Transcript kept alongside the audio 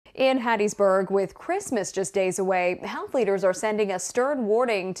In Hattiesburg, with Christmas just days away, health leaders are sending a stern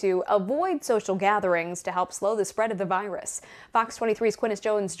warning to avoid social gatherings to help slow the spread of the virus. Fox 23's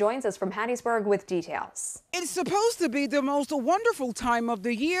Quentis joins us from Hattiesburg with details. It's supposed to be the most wonderful time of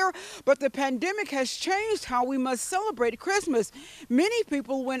the year, but the pandemic has changed how we must celebrate Christmas. Many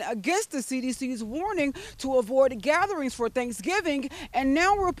people went against the CDC's warning to avoid gatherings for Thanksgiving, and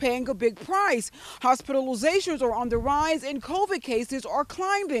now we're paying a big price. Hospitalizations are on the rise and COVID cases are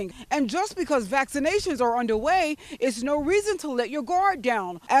climbing. And just because vaccinations are underway, it's no reason to let your guard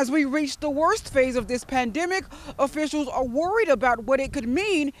down. As we reach the worst phase of this pandemic, officials are worried about what it could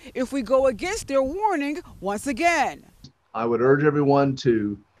mean if we go against their warning once again. I would urge everyone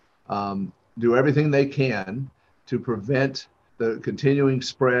to do everything they can to prevent the continuing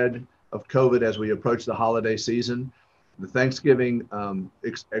spread of COVID as we approach the holiday season. The Thanksgiving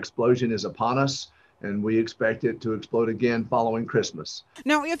explosion is upon us, and we expect it to explode again following Christmas.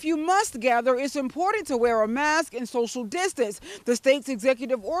 Now, if you must gather, it's important to wear a mask and social distance. The state's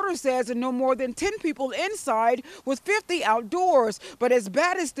executive order says no more than 10 people inside with 50 outdoors. But as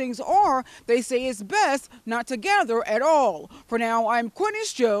bad as things are, they say it's best not to gather at all. For now, I'm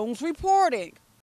Quentis Jones reporting.